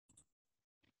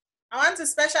I want to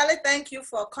especially thank you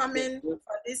for coming for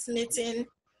this meeting.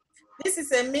 This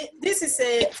is a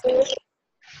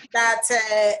that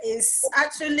is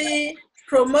actually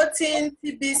promoting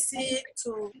TBC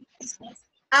to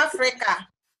Africa.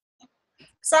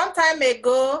 Some time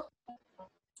ago,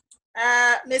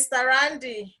 Mr.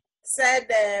 Randy said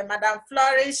Madam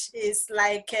Flourish is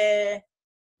like a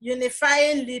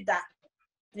unifying leader,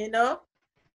 you know.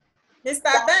 Mr.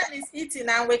 Ben is eating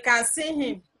and we can see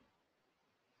him.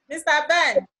 Mr.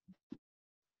 Ben,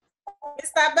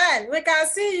 we can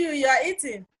see you, you're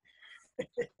eating.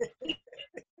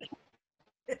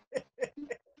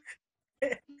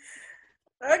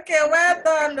 Okay, well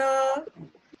done.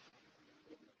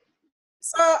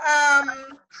 So,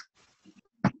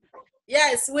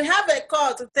 yes, we have a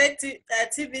call to take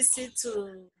TBC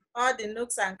to all the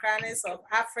nooks and crannies of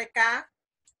Africa,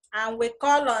 and we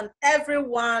call on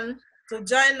everyone to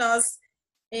join us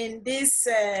in this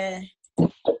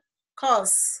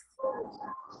course.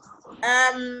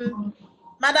 Madam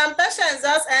Patience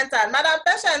just entered. Madam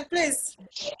Patience, please,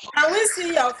 can we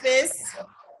see your face?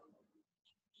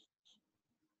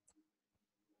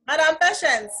 Madam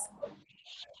Patience,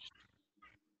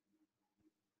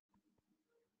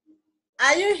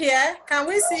 are you here? Can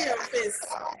we see your face?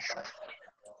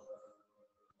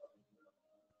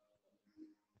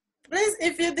 Please,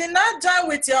 if you did not join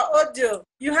with your audio,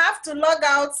 you have to log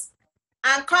out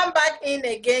and come back in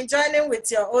again, joining with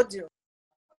your audio.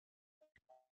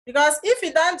 Because if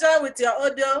you don't join with your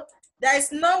audio, there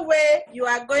is no way you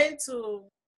are going to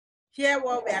hear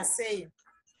what we are saying.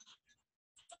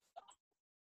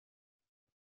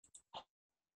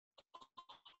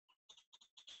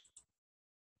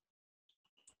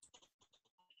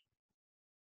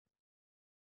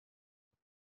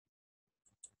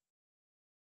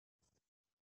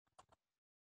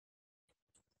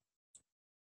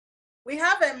 We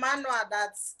have a manual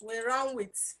that we run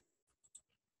with.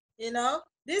 You know,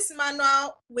 this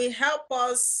manual will help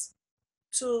us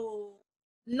to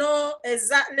know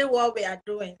exactly what we are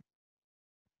doing.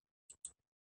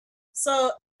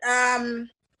 So the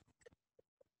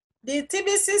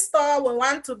TBC store we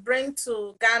want to bring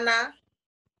to Ghana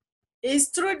is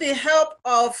through the help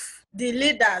of the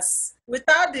leaders.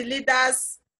 Without the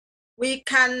leaders, we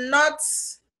cannot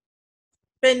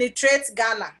penetrate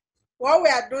Ghana. What we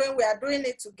are doing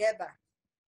it together,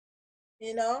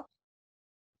 you know.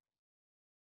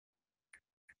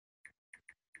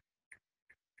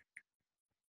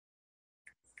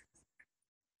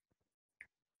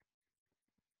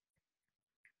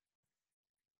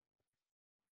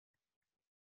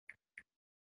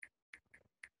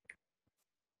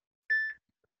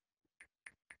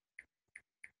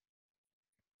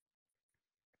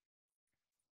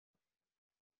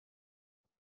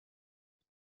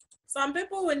 Some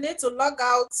people will need to log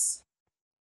out.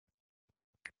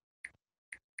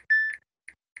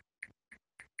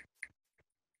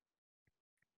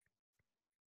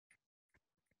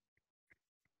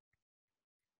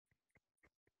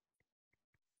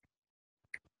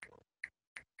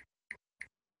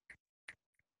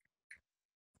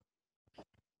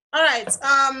 All right.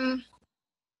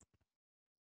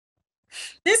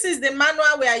 This is the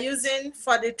manual we are using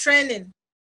for the training.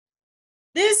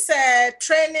 This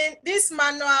this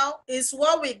manual is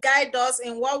what will guide us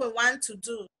in what we want to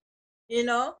do. You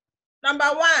know, number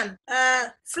one,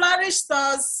 Flourish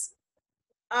stores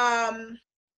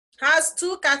has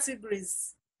two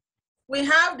categories. We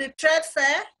have the trade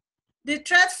fair. The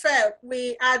trade fair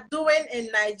we are doing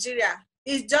in Nigeria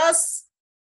is just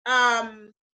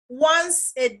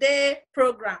once a day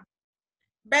program.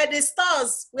 But the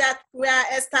stores we are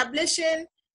establishing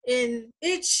in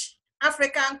each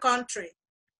African country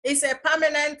is a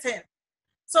permanent thing.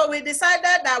 So we decided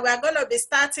that we are going to be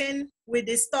starting with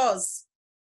the stores.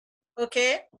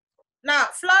 Okay. Now,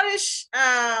 Flourish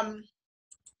 100%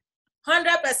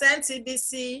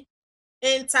 TBC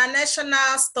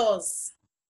international stores.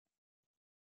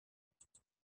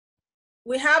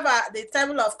 We have the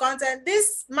table of content.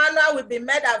 This manual will be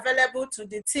made available to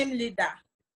the team leader.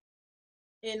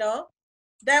 You know,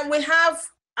 then we have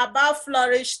about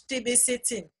Flourish TBC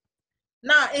team.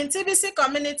 Now, in TBC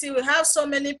community, we have so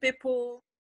many people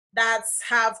that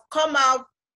have come out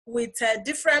with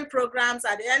different programs.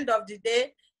 At the end of the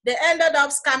day, they ended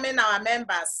up scamming our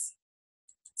members.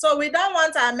 So we don't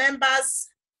want our members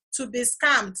to be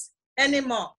scammed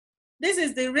anymore. This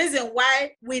is the reason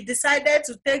why we decided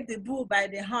to take the bull by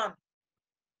the horn.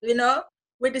 You know,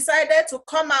 we decided to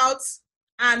come out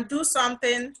and do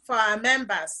something for our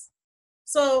members.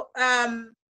 So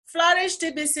Flourish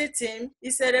TBC team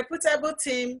is a reputable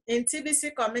team in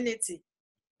TBC community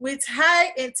with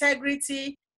high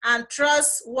integrity and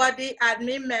trustworthy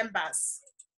admin members.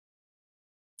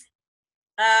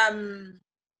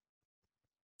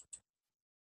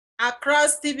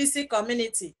 Across TBC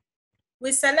community.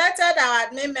 We selected our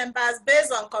admin members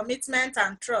based on commitment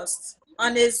and trust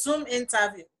on a Zoom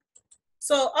interview.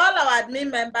 So all our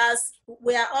admin members,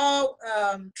 we are all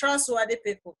trustworthy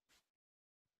people.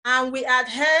 And we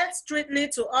adhere strictly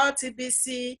to all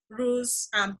TBC rules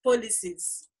and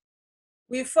policies.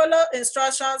 We follow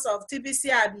instructions of TBC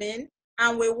admin,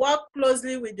 and we work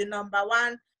closely with the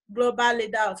 #1 global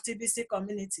leader of TBC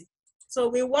community. So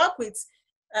we work with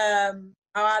our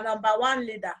 #1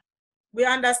 leader. We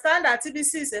understand that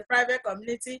TBC is a private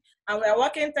community, and we are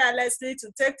working tirelessly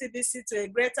to take TBC to a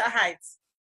greater height.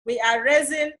 We are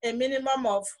raising a minimum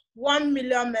of 1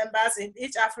 million members in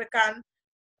each African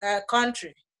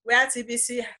country where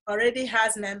TBC already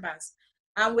has members.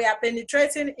 And we are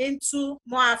penetrating into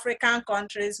more African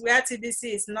countries where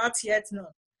TBC is not yet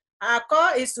known. Our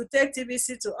core is to take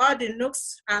TBC to all the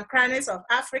nooks and crannies of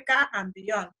Africa and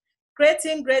beyond,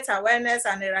 creating great awareness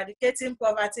and eradicating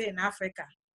poverty in Africa.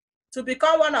 To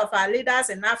become one of our leaders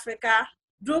in Africa,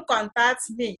 do contact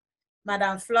me,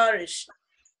 Madam Flourish.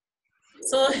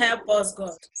 So help us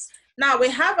God. Now we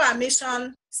have our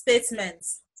mission statement.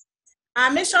 Our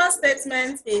mission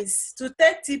statement is to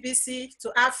take TBC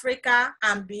to Africa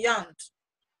and beyond,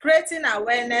 creating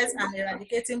awareness and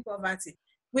eradicating poverty.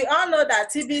 We all know that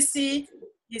TBC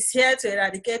is here to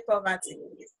eradicate poverty,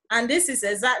 and this is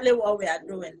exactly what we are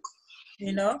doing.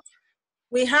 You know,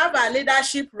 we have a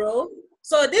leadership role.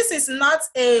 So this is not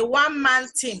a one-man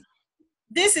team.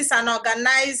 This is an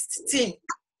organized team.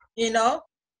 You know,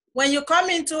 when you come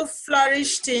into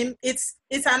Flourish team, it's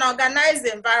an organized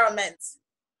environment.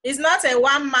 It's not a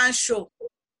one-man show.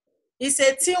 It's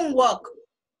a teamwork.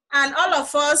 And all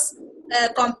of us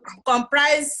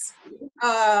comprise,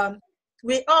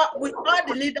 we all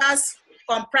the leaders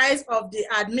comprise of the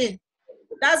admin.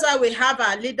 That's why we have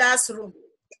our leaders room,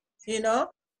 you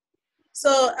know.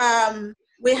 So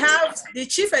we have the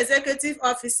Chief Executive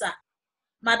Officer,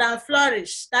 Madam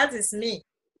Flourish, that is me.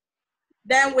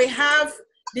 Then we have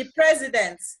the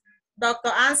President, Dr.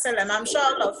 Anselm. I'm sure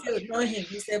all of you know him.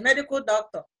 He's a medical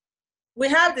doctor. We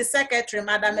have the Secretary,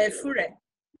 Madam Efure.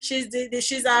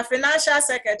 She's our financial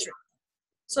secretary.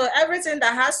 So everything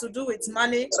that has to do with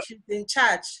money, she's in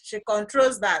charge. She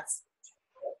controls that.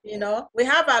 You know, we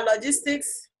have our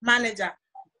logistics manager.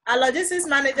 Our logistics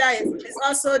manager is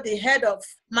also the head of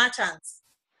merchants.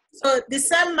 So the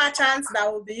same merchants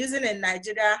that we'll be using in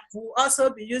Nigeria will also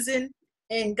be using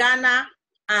in Ghana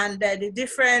and the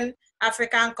different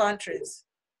African countries.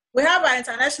 We have our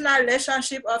international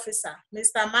relationship officer,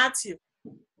 Mr. Matthew.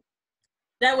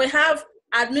 Then we have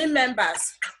admin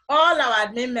members, all our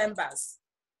admin members,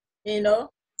 you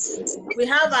know. We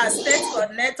have our state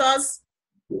coordinators,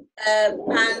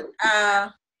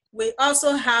 and we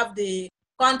also have the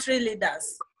country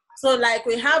leaders. So like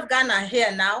we have Ghana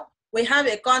here now, we have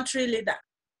a country leader.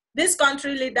 This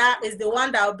country leader is the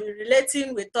one that will be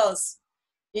relating with us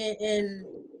in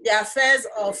the affairs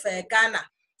of Ghana.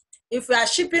 If we are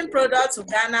shipping products to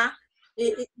Ghana,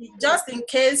 just in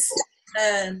case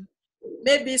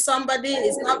maybe somebody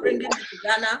is not bringing it to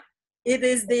Ghana, it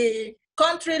is the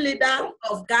country leader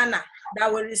of Ghana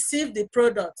that will receive the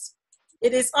products.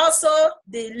 It is also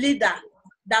the leader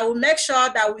that will make sure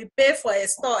that we pay for a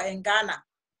store in Ghana.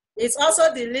 It's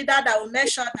also the leader that will make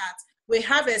sure that we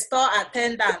have a store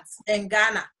attendant in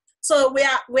Ghana. So we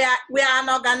are an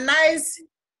organized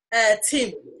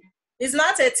team. It's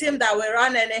not a team that we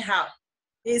run anyhow.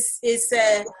 It's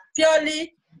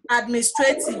purely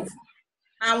administrative.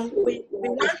 And we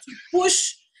want to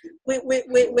push, we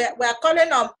are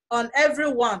calling on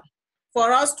everyone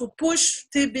for us to push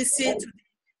TBC to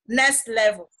the next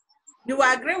level. You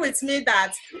agree with me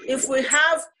that if we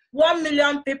have 1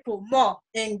 million people more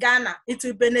in Ghana, it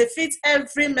will benefit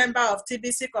every member of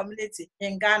TBC community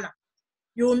in Ghana.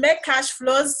 You will make cash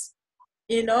flows,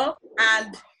 you know,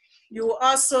 and you will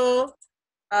also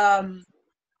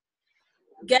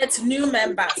get new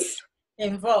members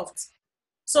involved.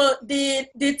 So the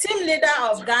team leader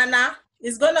of Ghana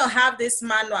is going to have this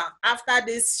manual after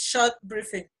this short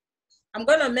briefing. I'm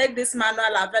going to make this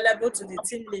manual available to the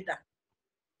team leader.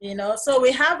 You know, so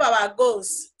we have our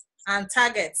goals and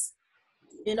targets.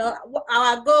 You know,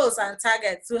 our goals and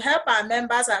targets to help our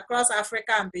members across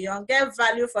Africa and beyond get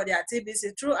value for their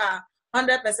TBC through our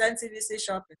 100% TBC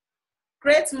shopping.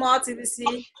 Create more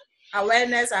TBC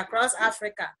awareness across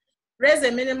Africa. Raise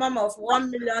a minimum of 1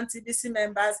 million TBC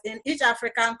members in each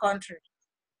African country.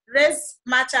 Raise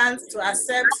merchants to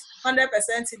accept 100%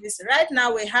 TBC. Right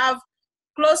now we have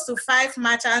close to 5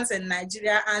 merchants in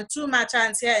Nigeria and 2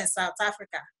 merchants here in South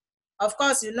Africa. Of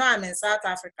course, you know I'm in South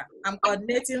Africa. I'm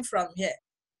coordinating from here,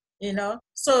 you know.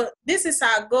 So this is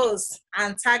our goals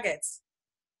and targets.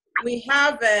 We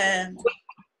have a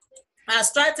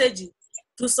strategy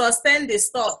to sustain the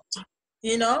store,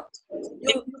 you know.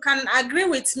 You can agree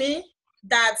with me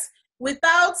that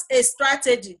without a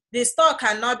strategy, the store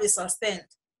cannot be sustained.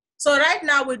 So right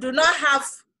now, we do not have,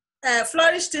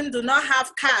 Flourish team do not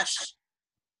have cash,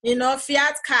 you know,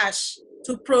 fiat cash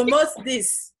to promote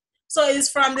this. So it's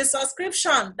from the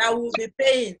subscription that we'll be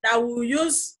paying, that we'll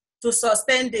use to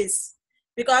sustain this.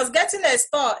 Because getting a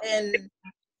store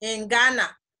in Ghana,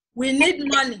 we need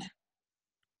money.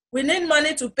 We need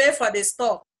money to pay for the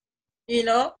store, you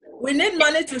know. We need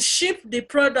money to ship the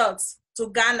products to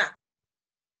Ghana,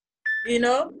 you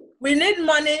know. We need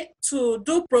money to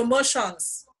do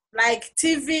promotions like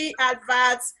TV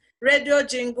adverts, radio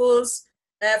jingles,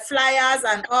 flyers,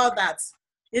 and all that.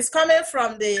 It's coming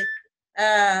from the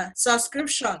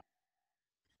subscription.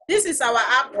 This is our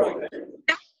approach.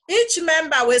 Each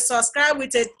member will subscribe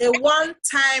with a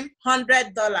one-time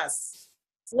 $100.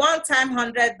 One-time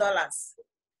 $100.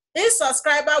 Each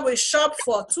subscriber will shop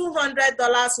for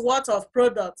 $200 worth of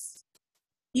products.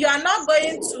 You are not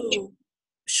going to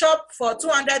shop for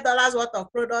 $200 worth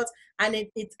of products and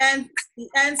it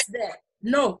ends there.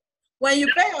 No. When you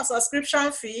pay your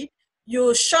subscription fee,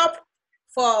 you shop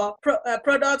for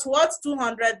products worth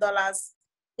 $200,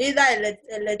 either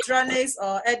electronics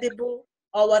or edible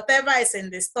or whatever is in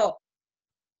the store.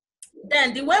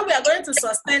 Then the way we are going to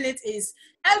sustain it is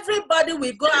everybody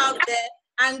will go out there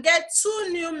and get 2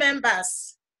 new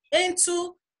members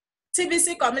into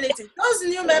TBC community. Those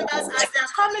new members, as they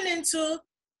are coming into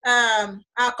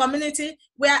our community,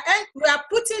 we are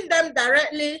putting them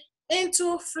directly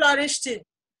into Flourish team.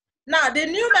 Now, the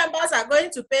new members are going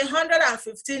to pay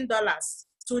 $115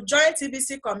 to join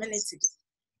TBC community.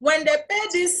 When they pay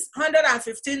this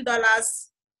 $115,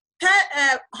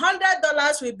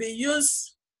 $100 will be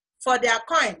used for their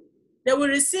coin. They will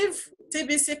receive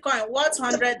TBC coin worth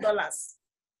 $100.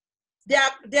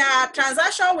 Their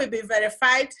transaction will be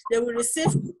verified. They will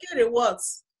receive cookie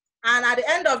rewards. And at the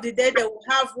end of the day, they will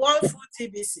have 1 full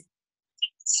TBC.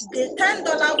 The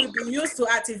 $10 will be used to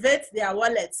activate their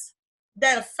wallets.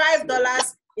 Then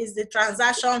 $5 is the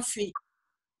transaction fee.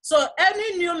 So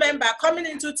any new member coming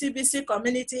into TBC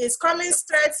community is coming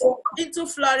straight into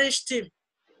Flourish team,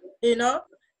 you know.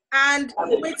 And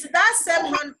with that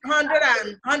same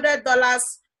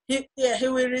 $100, he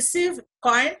will receive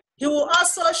coin. He will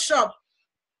also shop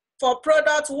for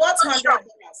products worth $100.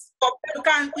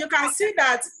 You can see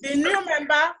that the new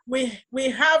member we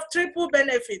have triple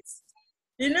benefits.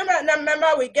 The new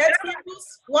member will get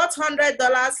Kringles worth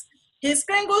 $100. His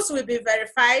Kringles will be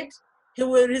verified. He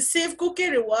will receive cookie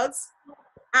rewards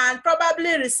and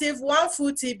probably receive 1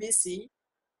 full TBC.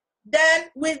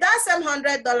 Then with that same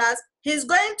 $100, he's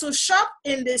going to shop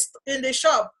in the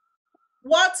shop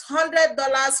worth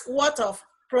 $100 worth of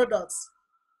products,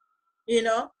 you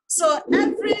know. So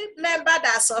every member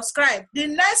that subscribes, the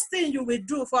next thing you will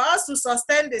do for us to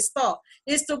sustain the store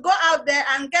is to go out there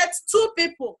and get 2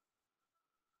 people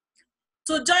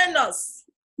to join us.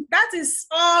 That is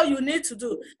all you need to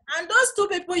do. And those 2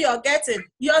 people you're getting,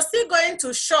 you're still going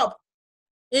to shop,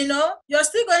 you know, you're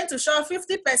still going to shop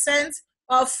 50%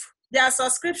 of their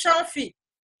subscription fee.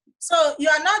 So you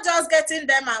are not just getting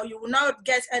them and you will not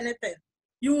get anything.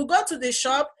 You will go to the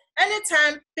shop.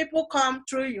 Anytime people come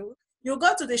through you, you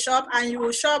go to the shop and you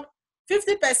will shop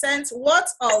 50%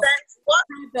 worth of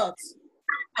products,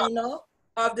 you know,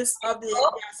 of their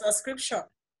subscription.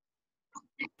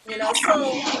 You know,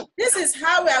 so this is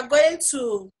how we are going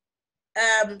to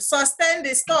sustain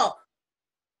the store.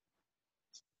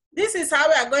 This is how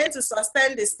we are going to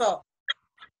sustain the store.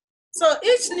 So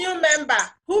each new member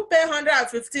who pay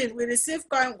 $115 will receive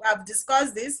coin. I've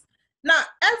discussed this. Now,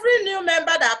 every new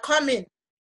member that come in,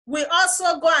 we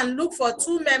also go and look for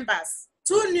 2 members,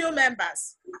 2 new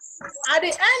members. At the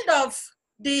end of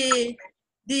the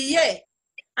year,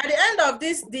 at the end of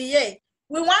the year,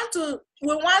 we want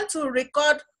to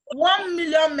record 1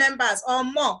 million members or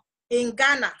more in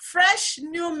Ghana, fresh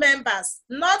new members,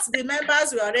 not the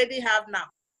members we already have now.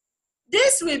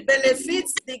 This will benefit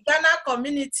the Ghana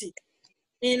community,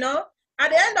 you know.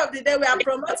 At the end of the day, we are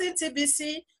promoting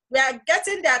TBC. We are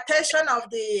getting the attention of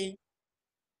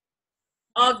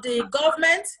the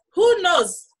government. Who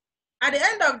knows? At the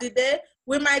end of the day,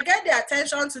 we might get the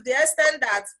attention to the extent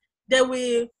that they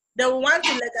will want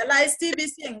to legalize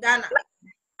TBC in Ghana.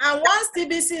 And once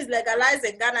TBC is legalized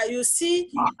in Ghana, you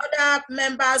see other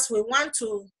members will want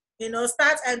to, you know,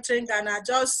 start entering Ghana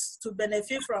just to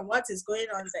benefit from what is going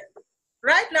on there.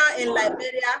 Right now in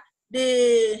Liberia,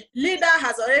 the leader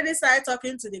has already started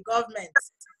talking to the government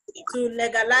to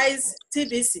legalize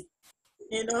TBC,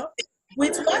 you know.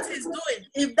 With what he's doing,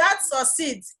 if that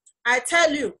succeeds, I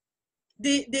tell you,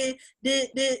 the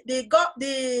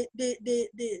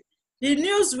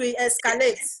news will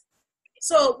escalate.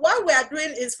 So what we are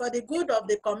doing is for the good of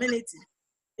the community.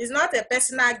 It's not a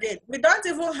personal gain. We don't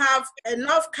even have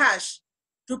enough cash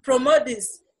to promote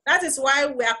this. That is why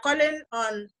we are calling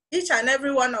on each and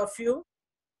every one of you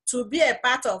to be a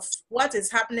part of what is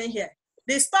happening here.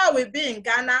 The store will be in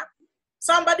Ghana.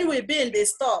 Somebody will be in the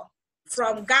store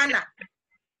from Ghana.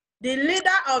 The leader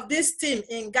of this team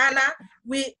in Ghana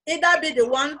will either be the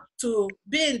one to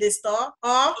be in the store,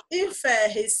 or if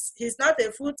he's not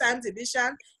a full-time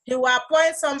division, he will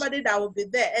appoint somebody that will be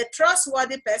there, a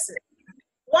trustworthy person.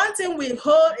 One thing we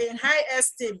hold in high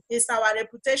esteem is our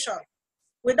reputation.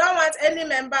 We don't want any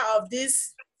member of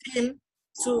this team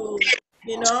to,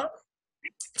 you know,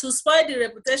 to spoil the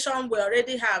reputation we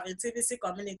already have in TBC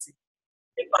community.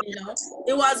 You know,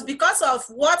 it was because of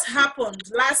what happened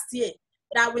last year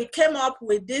that we came up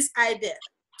with this idea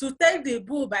to take the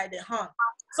bull by the horn,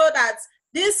 so that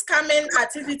these scamming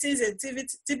activities in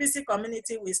TBC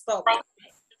community will stop.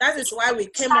 That is why we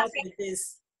came up with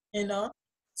this, you know.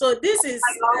 So this is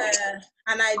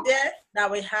an idea that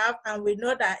we have, and we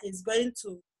know that it's going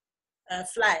to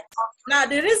fly. Now,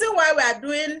 the reason why we are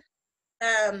doing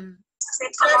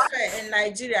trade fair in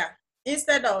Nigeria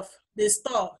instead of the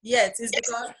store yet is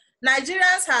because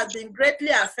Nigerians have been greatly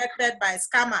affected by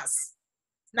scammers.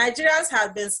 Nigerians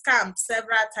have been scammed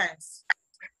several times.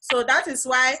 So that is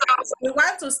why we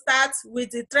want to start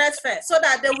with the trade fair, so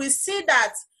that they will see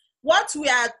that what we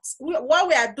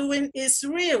are doing is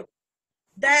real.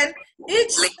 Then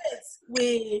each state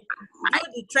we do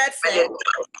the trade fair,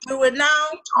 we will now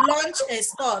launch a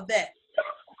store there.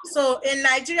 So in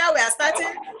Nigeria, we are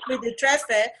starting with the trade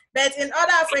fair, but in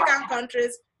other African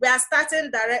countries, we are starting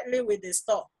directly with the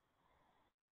store.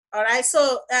 All right,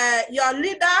 so your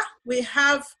leader, we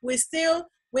have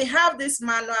this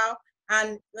manual,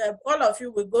 and all of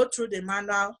you will go through the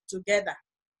manual together.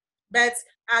 But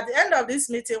at the end of this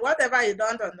meeting, whatever you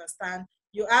don't understand,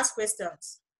 you ask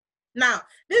questions. Now,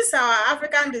 this is our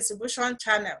African distribution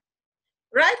channel.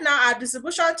 Right now, our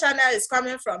distribution channel is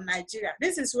coming from Nigeria.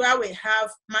 This is where we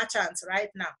have merchants right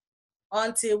now,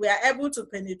 until we are able to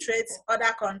penetrate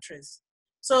other countries.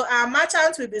 So our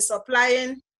merchants will be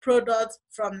supplying products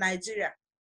from Nigeria.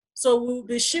 So we'll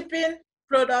be shipping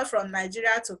products from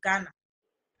Nigeria to Ghana,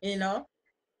 you know.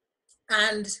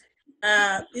 And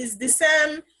it's the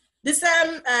same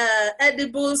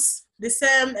edibles, the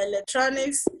same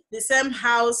electronics, the same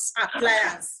house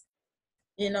appliance,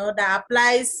 you know, that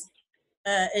applies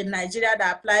in Nigeria,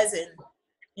 that applies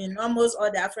in almost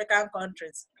all the African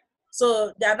countries.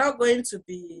 So they are not going to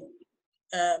be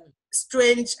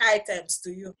strange items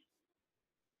to you.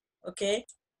 Okay,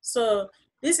 so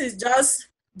this is just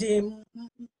the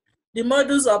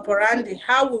modus operandi,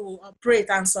 how we will operate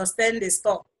and sustain the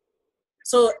store.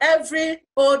 So every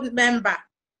old member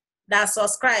that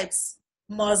subscribes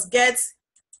must get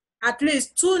at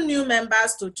least 2 new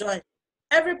members to join.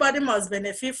 Everybody must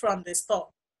benefit from the store.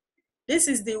 This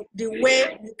is the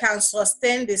way we can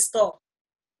sustain the store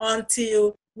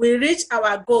until we reach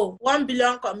our goal, 1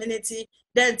 billion community.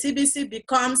 Then TBC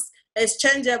becomes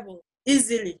exchangeable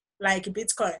easily, like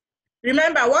Bitcoin.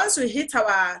 Remember, once we hit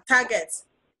our target,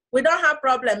 we don't have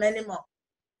problem anymore.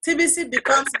 TBC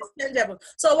becomes exchangeable.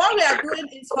 So what we are doing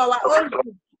is for our own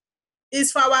good.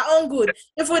 Is for our own good.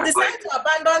 If we decide to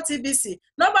abandon TBC,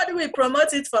 nobody will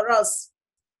promote it for us.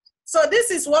 So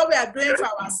this is what we are doing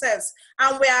for ourselves,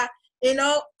 and we are, you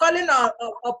know, calling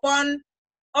upon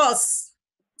us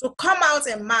to come out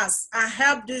in mass and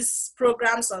help this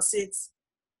program succeed.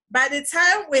 By the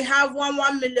time we have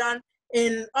 1 million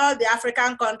in all the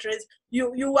African countries,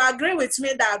 you will agree with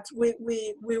me that we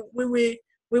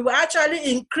will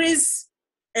actually increase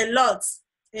a lot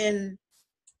in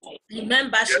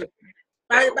membership.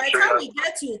 By the time we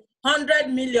get to 100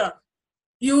 million,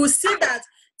 you will see that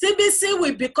TBC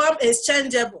will become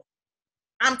exchangeable.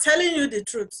 I'm telling you the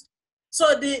truth.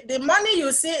 So the money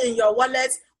you see in your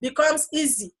wallet becomes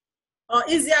easy or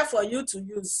easier for you to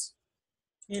use,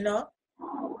 you know.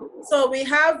 So we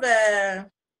have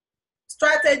a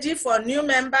strategy for new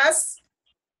members,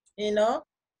 you know.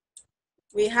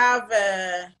 We have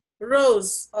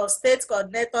roles of state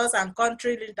coordinators and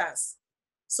country leaders.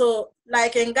 So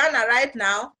like in Ghana right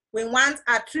now, we want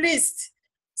at least,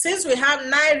 since we have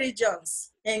 9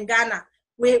 regions in Ghana,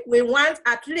 we want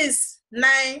at least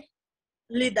 9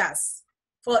 leaders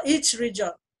for each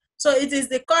region. So it is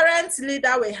the current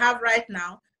leader we have right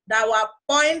now that will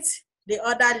appoint the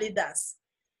other leaders.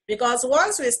 Because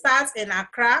once we start in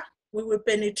Accra, we will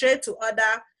penetrate to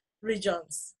other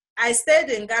regions. I stayed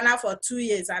in Ghana for 2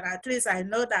 years, and at least I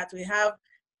know that we have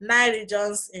 9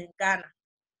 regions in Ghana.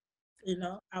 You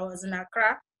know, I was in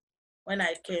Accra when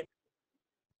I came.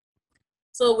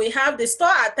 So we have the store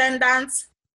attendants.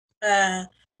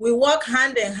 We work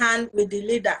hand in hand with the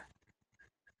leader.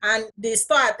 And the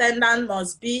store attendant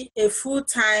must be a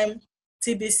full-time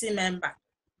TBC member.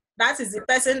 That is the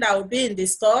person that will be in the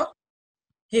store.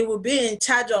 He will be in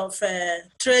charge of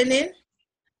training.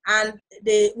 And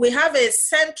we have a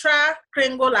central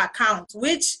Kringle account,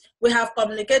 which we have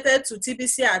communicated to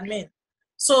TBC admin.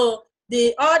 So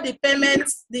all the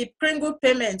payments, the Kringle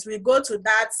payments will go to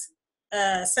that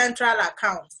central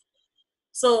account.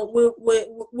 So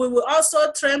we will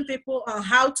also train people on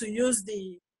how to use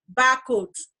the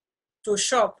barcode to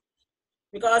shop,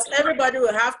 because everybody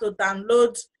will have to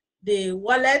download the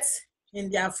wallet in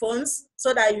their phones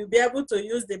so that you'll be able to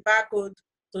use the barcode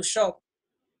to shop,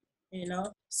 you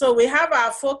know. So we have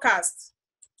our forecast.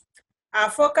 Our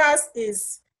forecast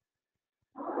is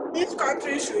each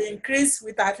country should increase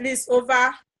with at least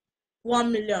over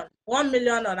 1 million, 1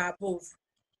 million or above.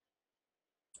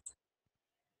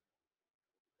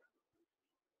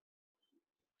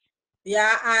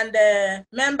 Yeah, and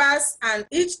members and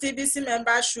each TBC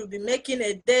member should be making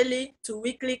a daily to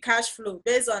weekly cash flow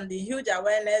based on the huge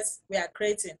awareness we are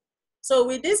creating. So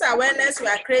with this awareness we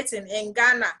are creating in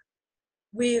Ghana,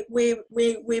 we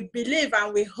believe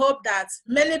and we hope that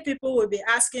many people will be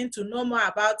asking to know more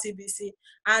about TBC.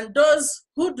 And those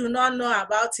who do not know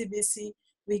about TBC,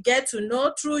 we get to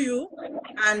know through you,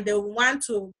 and they want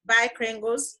to buy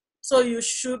Kringles. So you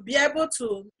should be able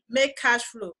to make cash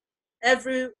flow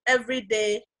every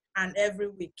day and every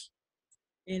week,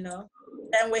 you know.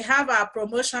 And we have our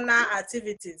promotional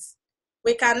activities.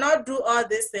 We cannot do all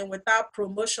this thing without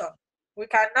promotion. We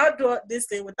cannot do this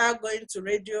thing without going to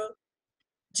radio,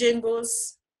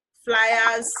 jingles,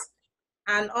 flyers,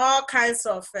 and all kinds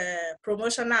of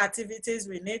promotional activities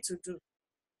we need to do,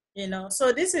 you know.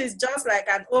 So this is just like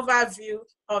an overview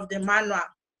of the manual.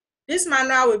 This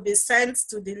manual will be sent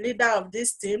to the leader of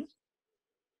this team,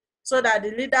 so that the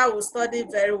leader will study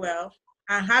very well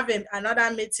and have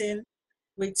another meeting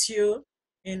with you,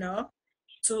 you know,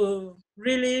 to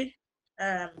really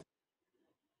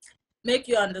make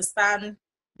you understand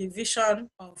the vision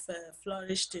of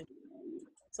Flourish team.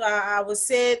 So I would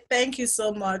say thank you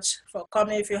so much for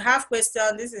coming. If you have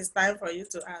questions, this is time for you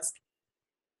to ask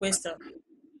questions.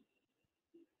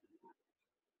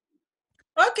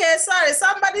 Okay, sorry,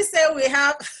 somebody said we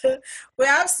have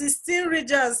 16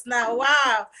 regions now.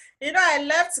 Wow. You know, I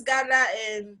left Ghana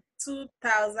in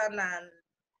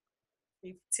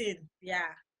 2015.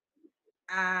 Yeah.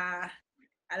 I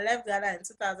left Ghana in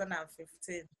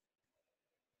 2015.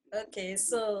 Okay,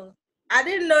 so I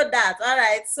didn't know that. All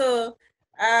right, so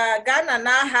Ghana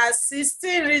now has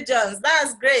 16 regions.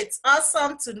 That's great.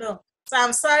 Awesome to know. So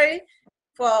I'm sorry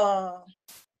for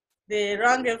the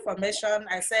wrong information.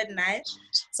 I said 9.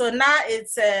 So now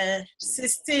it's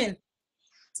 16.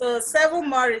 So 7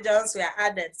 more regions were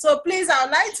added. So please, I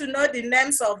would like to know the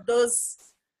names of those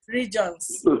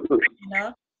regions. You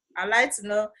know, I'd like to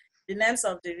know the names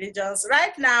of the regions.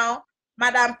 Right now,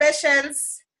 Madam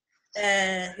Patience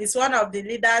is one of the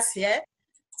leaders here.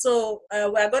 So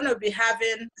we're going to be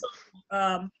having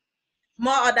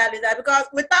more other leaders, because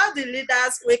without the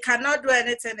leaders, we cannot do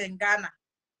anything in Ghana.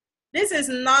 This is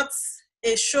not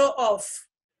a show off.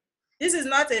 This is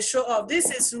not a show off.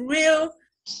 This is real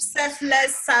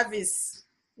selfless service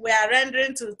we are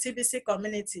rendering to TBC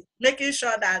community, making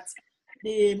sure that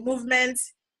the movement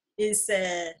is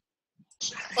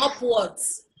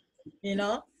upwards, you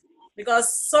know,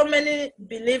 because so many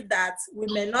believe that we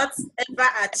may not ever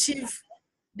achieve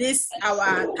this,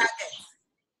 our target.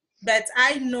 But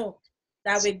I know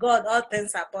that with God, all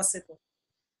things are possible.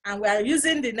 And we are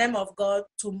using the name of God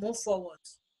to move forward.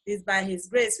 It's by His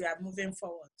grace we are moving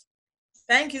forward.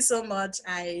 Thank you so much.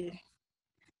 I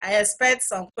expect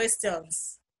some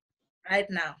questions right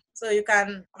now. So you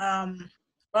can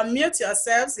unmute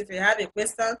yourselves if you have a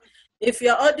question. If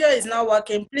your audio is not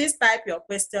working, please type your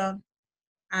question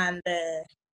and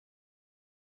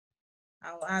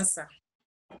I'll answer.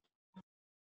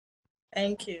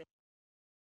 Thank you.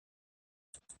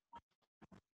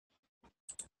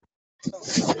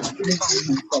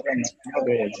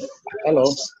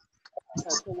 Hello.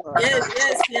 Yes.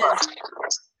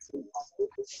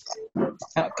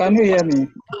 Can you hear me?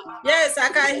 Yes, I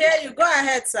can hear you. Go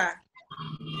ahead, sir.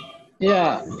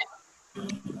 Yeah.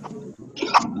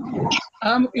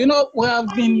 You know, we have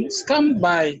been scammed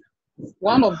by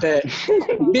one of the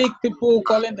big people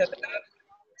calling themselves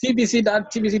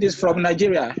TBC is from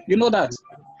Nigeria. You know that.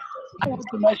 I want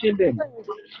to mention them,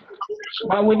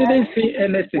 but we didn't see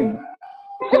anything.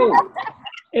 So,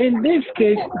 in this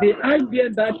case, the idea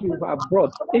that you have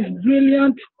brought is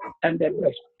brilliant and the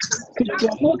best. To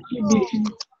promote TBC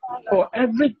for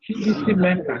every TBC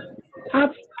member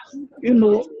have,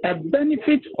 a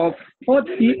benefit of what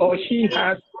he or she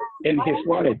has in his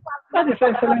wallet. That is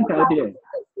an excellent idea.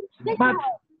 But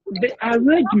the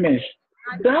arrangements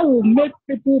that will make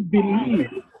people believe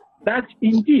that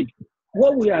indeed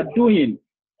what we are doing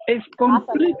is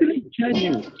completely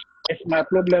genuine is my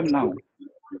problem now.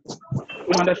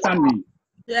 You understand me?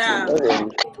 Yeah. Okay.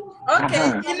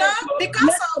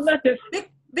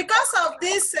 Because of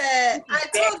this, I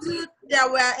told you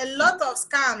there were a lot of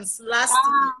scams last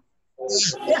year.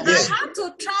 I had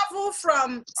to travel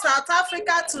from South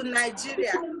Africa to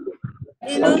Nigeria, for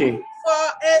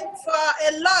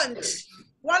a lunch,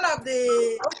 one of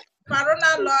the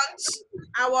Corona lunch.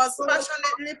 I was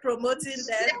passionately promoting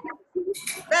them.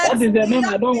 What is the name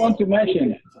I don't want to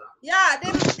mention? Yeah, the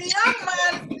young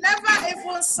man never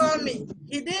even saw me.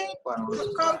 He didn't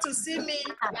come to see me.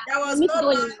 There was no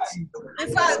lunch.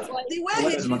 In fact, the way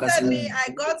he treated me,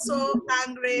 I got so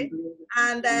angry,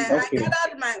 and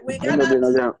we gathered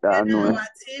our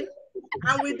team,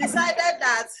 and we decided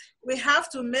that we have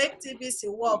to make TBC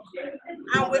work,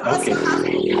 and we also have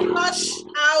to flush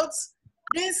out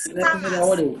these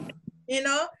scammers.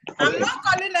 I'm not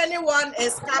calling anyone a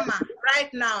scammer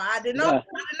right now. I did not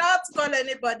call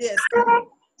anybody a scammer.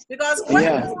 Because when you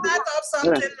start up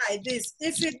something like this,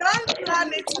 if you don't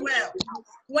plan it well,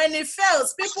 when it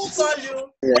fails, people call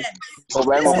you men. This is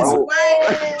why we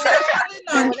are calling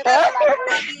on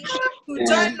everybody to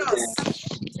join us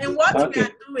in what we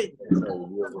are doing.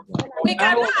 We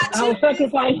cannot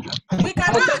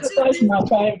achieve my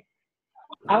time.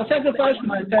 I'll sacrifice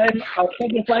my time, I'll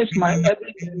sacrifice my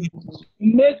everything,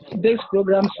 make this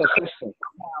program successful.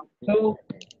 So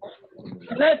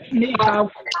let me have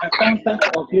a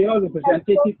contact of your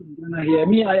representative in Ghana here.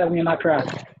 Me, I am in Accra.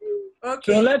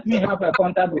 Okay. So let me have a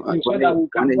contact with you so that we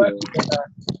can work together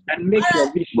and make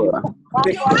your vision. You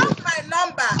have my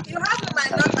number.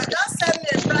 Just send me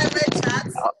a private chat.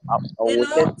 For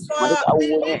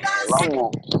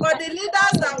the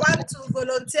leaders that want to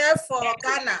volunteer for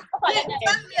Ghana, please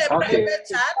send me a private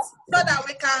chat so that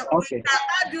we can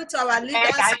add you to our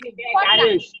leaders.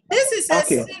 This is a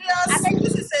serious.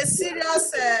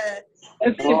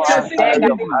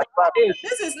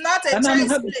 This is not a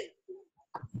child's play.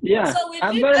 Yeah, so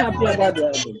I'm very happy about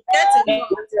that.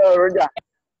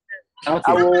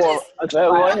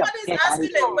 Somebody's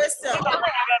asking a question.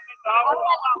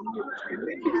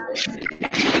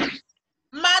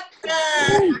 Mark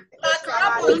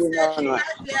Ramos said you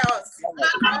can't hear us.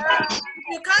 If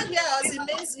you can't hear us, it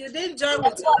means you didn't join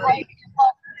with your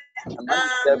how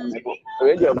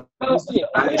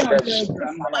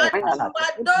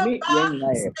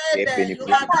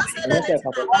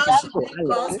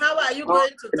are you going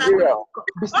to tackle it?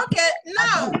 Okay,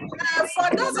 now for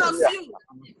those of you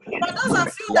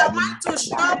that want to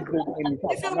shop,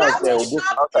 if you want to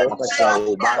shop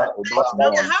in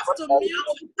Nigeria, you have to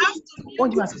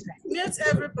mute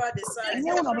everybody. Sorry.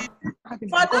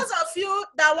 For those of you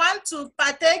that want to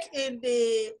partake in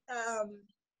the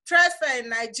trade fair in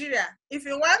Nigeria, if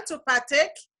you want to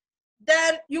partake,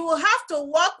 then you will have to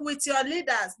work with your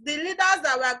leaders, the leaders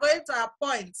that we are going to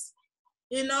appoint.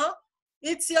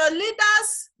 It's your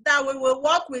leaders that we will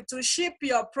work with to ship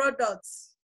your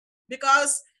products,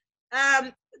 because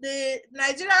the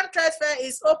Nigerian trade fair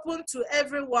is open to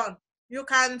everyone. You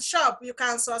can shop, you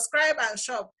can subscribe and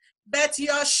shop, but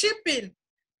your shipping,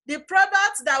 the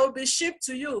products that will be shipped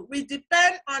to you, will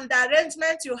depend on the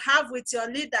arrangement you have with your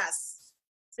leaders,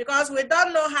 because we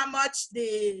don't know how much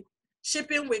the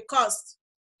shipping will cost,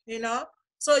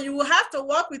 So you will have to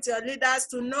work with your leaders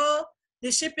to know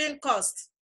the shipping cost.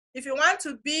 If you want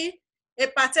to be a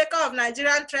partaker of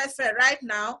Nigerian trade fair right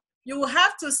now, you will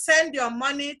have to send your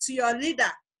money to your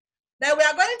leader. Then we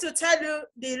are going to tell you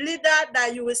the leader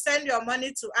that you will send your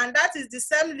money to, and that is the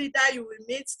same leader you will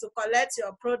meet to collect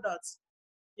your products,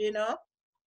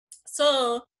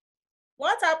 So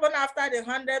what happened after the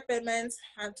 100 payments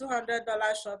and $200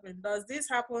 shopping? Does this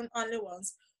happen only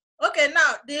once? Okay,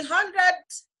 now the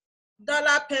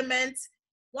 $100 payment,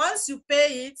 once you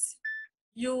pay it,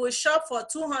 you will shop for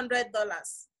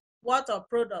 $200 worth of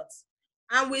products.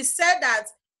 And we said that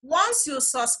once you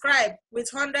subscribe with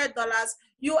 $100,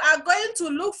 you are going to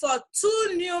look for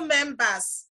 2 new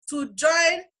members to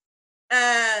join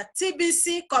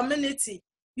TBC community.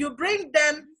 You bring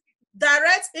them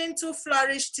direct into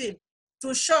Flourish team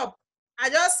to shop.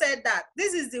 I just said that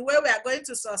this is the way we are going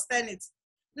to sustain it.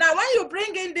 Now, when you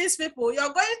bring in these people,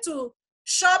 you're going to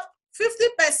shop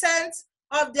 50%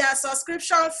 of their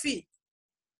subscription fee.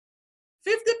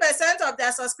 50% of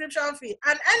their subscription fee.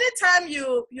 And anytime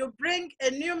you bring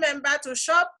a new member to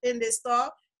shop in the store,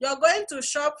 you're going to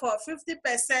shop for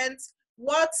 50%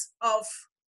 worth of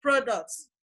products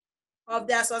of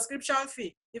their subscription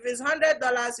fee. If it's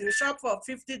 $100, you shop for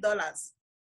 $50.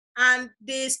 And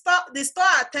the store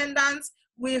attendants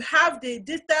will have the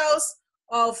details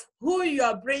of who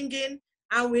you're bringing,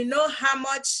 and we know how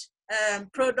much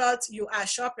product you are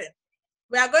shopping.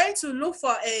 We are going to look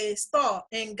for a store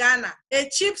in Ghana, a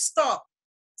cheap store.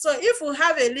 So if we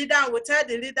have a leader and we tell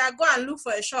the leader, go and look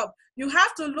for a shop, you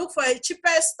have to look for a cheaper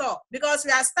store because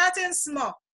we are starting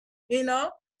small, you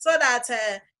know, so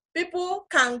that people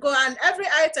can go, and every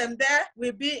item there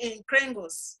will be in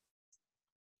Kringles.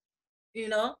 You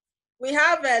know, we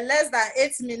have less than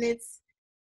 8 minutes.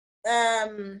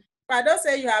 Pardon,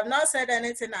 say you have not said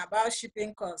anything about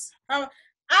shipping costs. I've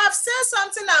said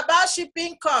something about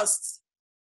shipping costs.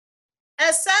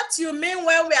 Except you mean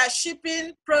when we are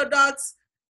shipping products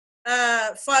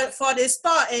for the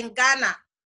store in Ghana.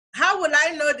 How will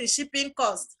I know the shipping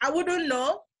cost? I wouldn't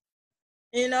know,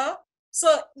 you know.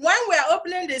 So when we are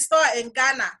opening the store in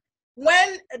Ghana,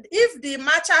 if the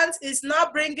merchant is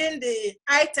not bringing the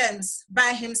items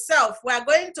by himself, we are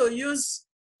going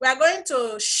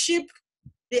to ship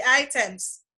the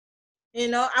items. You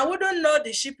know, I wouldn't know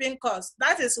the shipping cost.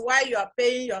 That is why you are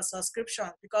paying your subscription,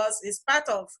 because it's part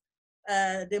of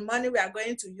the money we are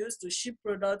going to use to ship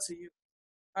product to you.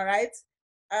 All right.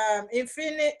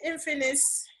 Infinix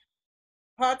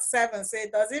Hot 7 say,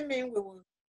 does it mean we will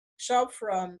shop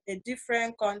from a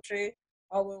different country,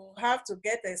 or we will have to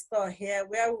get a store here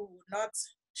where we will not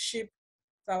ship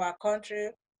to our country?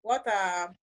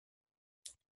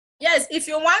 Yes, if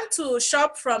you want to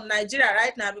shop from Nigeria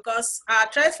right now, because our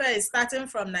trade fair is starting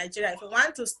from Nigeria, if you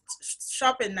want to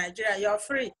shop in Nigeria, you're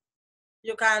free.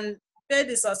 You can pay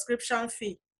the subscription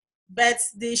fee, but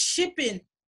the shipping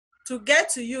to get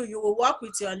to you, you will work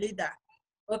with your leader,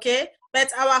 okay?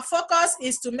 But our focus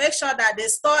is to make sure that the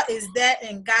store is there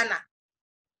in Ghana.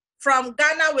 From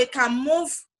Ghana, we can move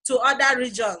to other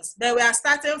regions, but we are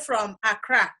starting from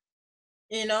Accra,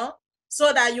 you know,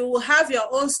 so that you will have your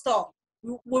own store.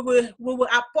 We will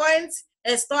appoint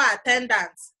a store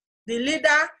attendant. The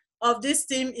leader of this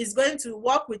team is going to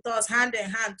work with us hand in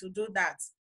hand to do that.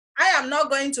 I am not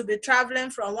going to be traveling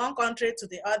from one country to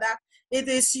the other. It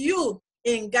is you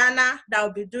in Ghana that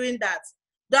will be doing that.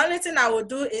 The only thing I will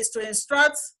do is to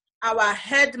instruct our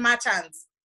head merchants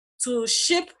to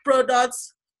ship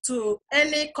products to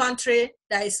any country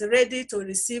that is ready to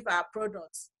receive our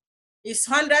products. It's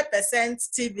 100%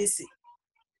 TBC,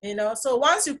 you know. So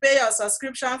once you pay your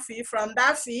subscription fee, from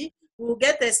that fee, we'll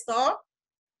get a store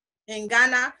in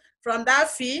Ghana. From that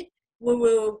fee, we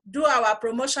will do our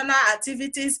promotional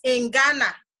activities in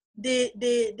Ghana. The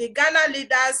Ghana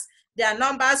leaders, their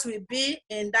numbers will be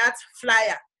in that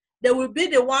flyer. They will be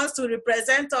the ones to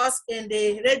represent us in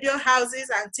the radio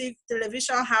houses and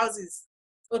television houses.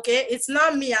 Okay, it's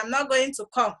not me. I'm not going to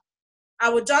come. I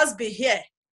will just be here.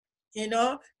 You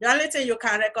know, the only thing you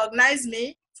can recognize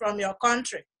me from your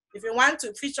country. If you want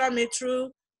to feature me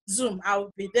through Zoom, I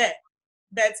will be there.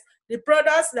 But the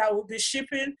products that will be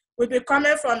shipping will be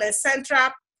coming from a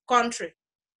central country,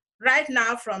 right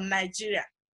now from Nigeria.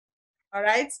 All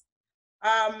right.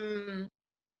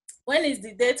 When is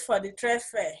the date for the trade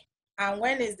fair? And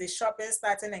when is the shopping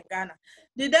starting in Ghana?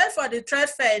 The date for the trade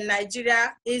fair in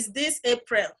Nigeria is this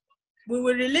April. We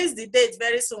will release the date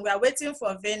very soon. We are waiting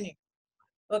for venue.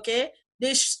 Okay.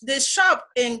 The shop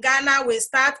in Ghana will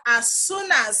start as soon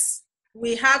as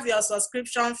we have your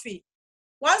subscription fee.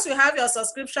 Once we have your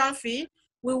subscription fee,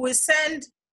 we will send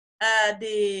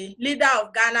the leader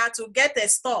of Ghana to get a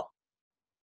store.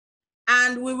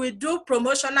 And we will do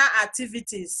promotional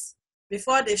activities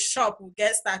before the shop will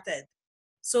get started.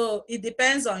 So it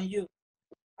depends on you.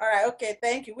 All right, okay,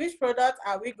 thank you. Which product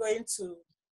are we going to?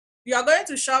 You are going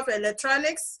to shop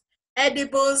electronics,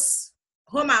 edibles,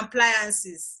 home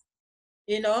appliances.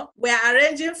 You know, we are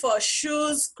arranging for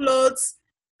shoes, clothes,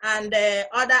 and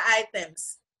other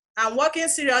items. I'm working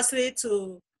seriously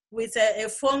with a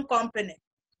phone company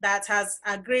that has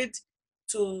agreed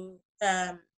to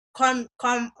come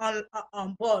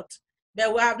on board,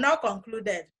 but we have not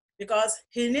concluded, because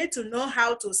he needs to know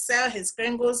how to sell his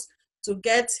Kringles to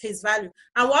get his value.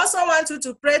 And we also want you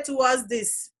to pray towards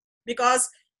this, because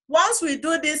once we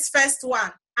do this first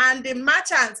one and the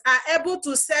merchants are able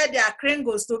to sell their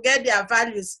Kringles to get their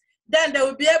values, then they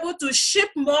will be able to ship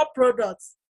more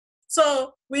products.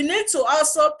 So we need to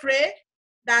also pray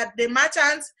that the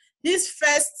merchants, this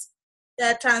first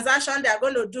transaction they're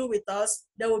going to do with us,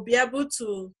 they will be able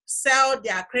to sell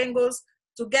their kringles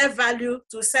to get value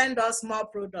to send us more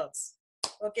products.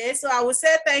 Okay, so I will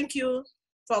say thank you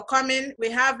for coming.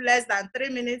 We have less than 3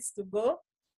 minutes to go.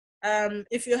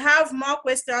 If you have more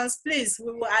questions, please,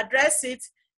 we will address it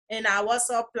in our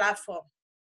WhatsApp platform.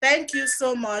 Thank you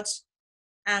so much,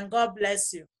 and God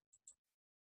bless you.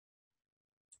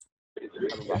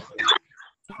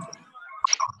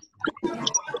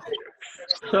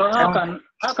 So how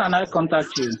can I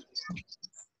contact you?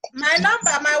 My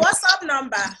number, my WhatsApp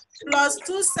number,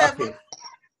 +27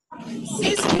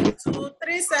 622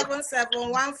 377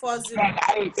 140.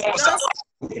 Just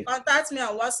contact me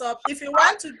on WhatsApp. If you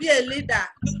want to be a leader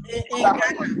in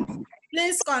Ghana,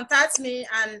 please contact me,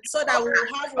 and so that we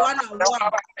will have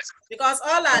one-on-one. Because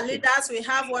all our leaders, we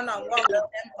have one-on-one with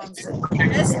them on Zoom.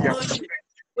 Let's know you.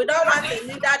 We don't want a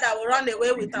leader that will run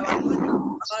away with our money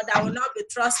or that will not be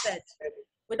trusted.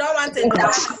 We don't want a leader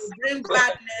that will bring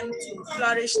bad name to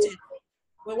Flourish team.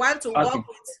 We want to work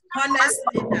with honest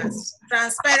leaders,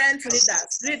 transparent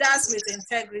leaders, leaders with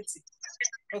integrity.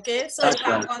 Okay, so you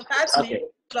can contact me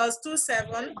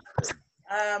 +27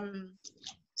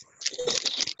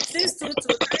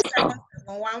 622 377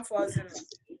 140.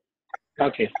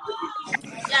 Okay.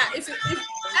 Yeah, if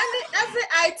every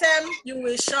item you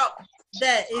will shop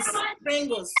there is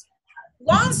Pringles.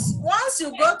 Once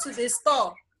you go to the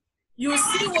store, you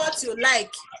see what you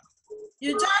like.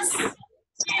 You just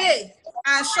pay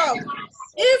and shop.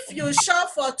 If you shop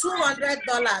for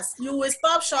 $200, you will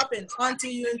stop shopping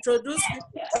until you introduce people.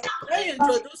 When you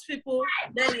introduce people,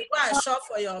 then you go and shop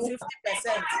for your 50%.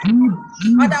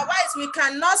 Otherwise, we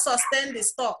cannot sustain the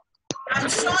store. I'm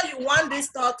sure you want this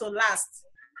store to last.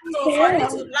 So for it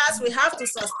to last, we have to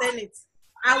sustain it.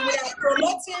 And we are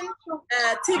promoting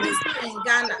TBC in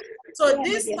Ghana. So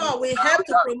this store will help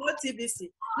to promote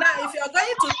TBC. Now, if you're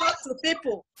going to talk to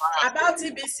people about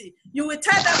TBC, you will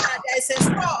tell them that there is a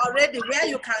store already where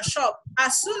you can shop.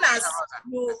 As soon as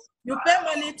you pay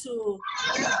money to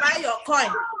buy your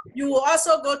coin, you will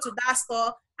also go to that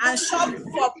store and shop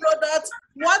for products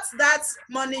worth that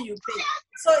money you pay.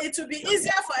 So it will be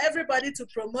easier for everybody to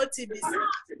promote TBC,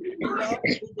 you know,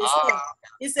 with the store.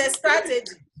 It's a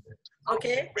strategy.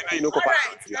 Okay. All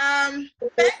right.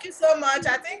 Thank you so much.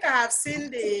 I think I have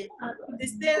seen the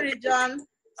Eastern region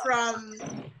from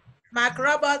Mark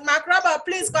Robert. Mark Robert,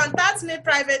 please contact me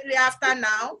privately after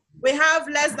now. We have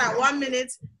less than 1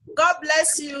 minute. God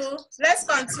bless you. Let's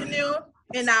continue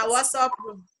in our WhatsApp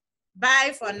room.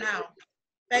 Bye for now.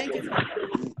 Thank you.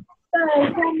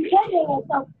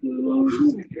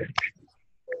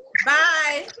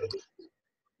 Bye.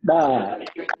 Bye.